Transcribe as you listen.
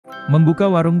Membuka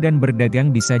warung dan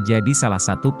berdagang bisa jadi salah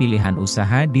satu pilihan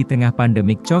usaha di tengah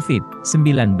pandemik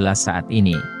COVID-19 saat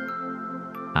ini.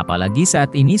 Apalagi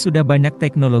saat ini sudah banyak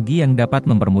teknologi yang dapat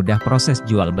mempermudah proses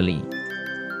jual beli.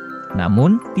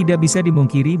 Namun, tidak bisa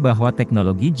dimungkiri bahwa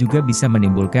teknologi juga bisa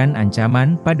menimbulkan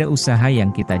ancaman pada usaha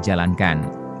yang kita jalankan.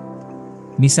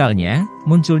 Misalnya,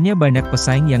 munculnya banyak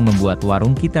pesaing yang membuat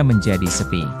warung kita menjadi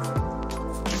sepi.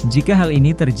 Jika hal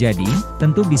ini terjadi,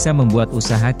 tentu bisa membuat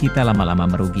usaha kita lama-lama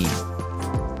merugi.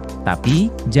 Tapi,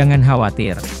 jangan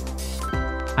khawatir.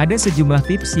 Ada sejumlah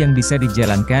tips yang bisa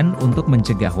dijalankan untuk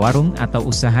mencegah warung atau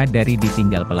usaha dari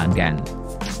ditinggal pelanggan.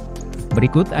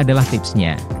 Berikut adalah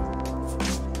tipsnya.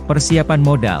 Persiapan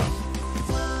modal.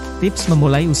 Tips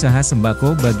memulai usaha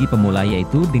sembako bagi pemula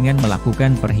yaitu dengan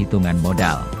melakukan perhitungan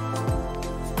modal.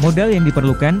 Modal yang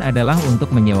diperlukan adalah untuk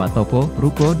menyewa toko,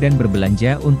 ruko dan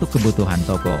berbelanja untuk kebutuhan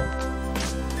toko.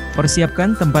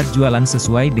 Persiapkan tempat jualan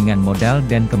sesuai dengan modal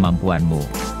dan kemampuanmu.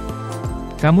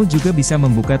 Kamu juga bisa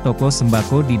membuka toko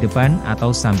sembako di depan atau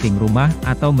samping rumah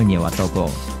atau menyewa toko.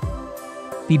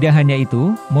 Tidak hanya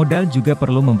itu, modal juga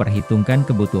perlu memperhitungkan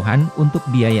kebutuhan untuk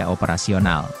biaya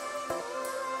operasional.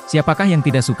 Siapakah yang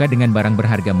tidak suka dengan barang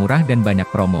berharga murah dan banyak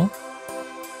promo?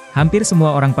 Hampir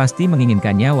semua orang pasti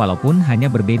menginginkannya walaupun hanya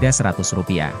berbeda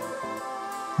Rp100.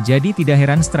 Jadi tidak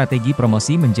heran strategi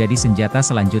promosi menjadi senjata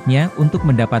selanjutnya untuk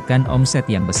mendapatkan omset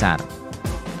yang besar.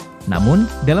 Namun,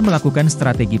 dalam melakukan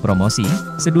strategi promosi,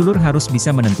 sedulur harus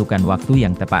bisa menentukan waktu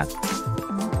yang tepat.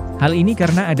 Hal ini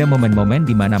karena ada momen-momen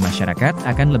di mana masyarakat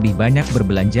akan lebih banyak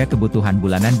berbelanja kebutuhan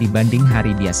bulanan dibanding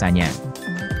hari biasanya.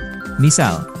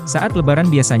 Misal, saat Lebaran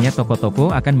biasanya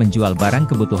toko-toko akan menjual barang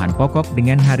kebutuhan pokok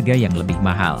dengan harga yang lebih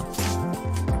mahal.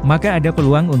 Maka ada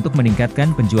peluang untuk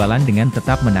meningkatkan penjualan dengan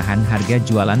tetap menahan harga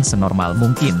jualan senormal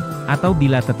mungkin, atau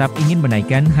bila tetap ingin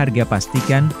menaikkan harga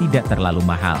pastikan tidak terlalu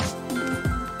mahal.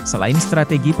 Selain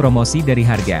strategi promosi dari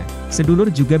harga,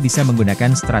 sedulur juga bisa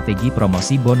menggunakan strategi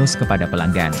promosi bonus kepada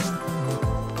pelanggan.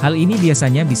 Hal ini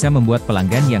biasanya bisa membuat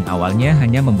pelanggan yang awalnya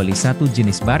hanya membeli satu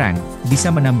jenis barang,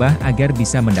 bisa menambah agar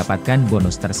bisa mendapatkan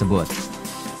bonus tersebut.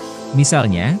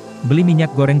 Misalnya, beli minyak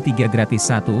goreng 3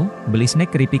 gratis 1, beli snack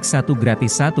keripik 1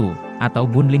 gratis 1, atau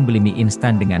bundling beli mie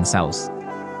instan dengan saus.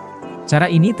 Cara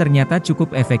ini ternyata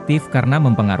cukup efektif karena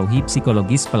mempengaruhi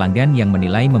psikologis pelanggan yang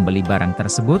menilai membeli barang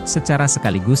tersebut secara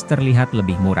sekaligus terlihat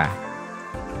lebih murah.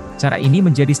 Cara ini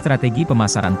menjadi strategi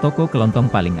pemasaran toko kelontong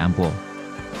paling ampuh.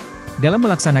 Dalam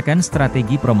melaksanakan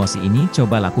strategi promosi ini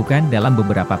coba lakukan dalam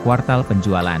beberapa kuartal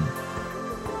penjualan.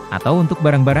 Atau untuk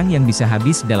barang-barang yang bisa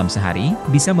habis dalam sehari,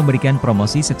 bisa memberikan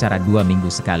promosi secara 2 minggu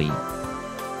sekali.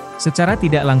 Secara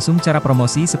tidak langsung cara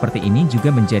promosi seperti ini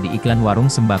juga menjadi iklan warung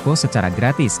sembako secara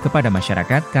gratis kepada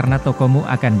masyarakat karena tokomu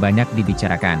akan banyak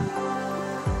dibicarakan.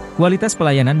 Kualitas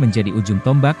pelayanan menjadi ujung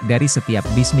tombak dari setiap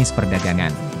bisnis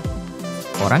perdagangan.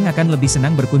 Orang akan lebih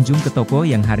senang berkunjung ke toko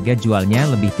yang harga jualnya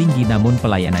lebih tinggi namun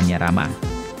pelayanannya ramah.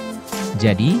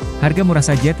 Jadi, harga murah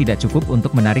saja tidak cukup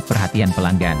untuk menarik perhatian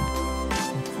pelanggan.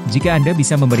 Jika Anda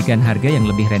bisa memberikan harga yang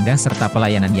lebih rendah serta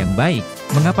pelayanan yang baik,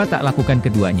 mengapa tak lakukan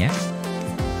keduanya?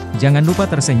 Jangan lupa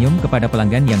tersenyum kepada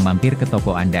pelanggan yang mampir ke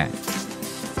toko Anda.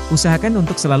 Usahakan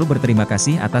untuk selalu berterima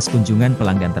kasih atas kunjungan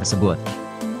pelanggan tersebut.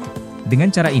 Dengan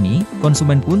cara ini,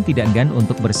 konsumen pun tidak enggan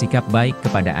untuk bersikap baik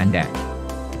kepada Anda.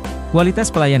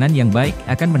 Kualitas pelayanan yang baik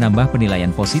akan menambah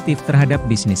penilaian positif terhadap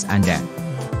bisnis Anda.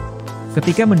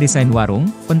 Ketika mendesain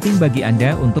warung, penting bagi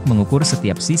Anda untuk mengukur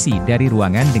setiap sisi dari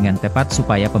ruangan dengan tepat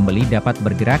supaya pembeli dapat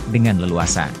bergerak dengan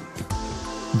leluasa.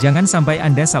 Jangan sampai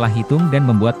Anda salah hitung dan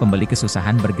membuat pembeli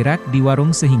kesusahan bergerak di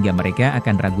warung sehingga mereka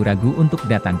akan ragu-ragu untuk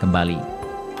datang kembali.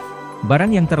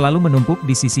 Barang yang terlalu menumpuk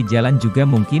di sisi jalan juga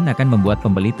mungkin akan membuat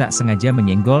pembeli tak sengaja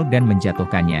menyenggol dan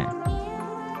menjatuhkannya.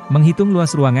 Menghitung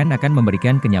luas ruangan akan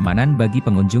memberikan kenyamanan bagi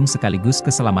pengunjung sekaligus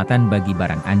keselamatan bagi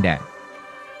barang Anda.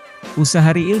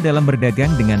 Usaha riil dalam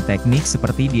berdagang dengan teknik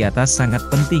seperti di atas sangat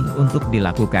penting untuk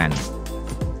dilakukan.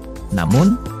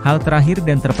 Namun, hal terakhir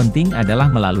dan terpenting adalah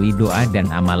melalui doa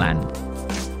dan amalan.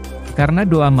 Karena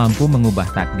doa mampu mengubah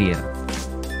takdir.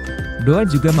 Doa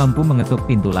juga mampu mengetuk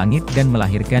pintu langit dan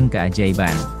melahirkan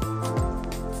keajaiban.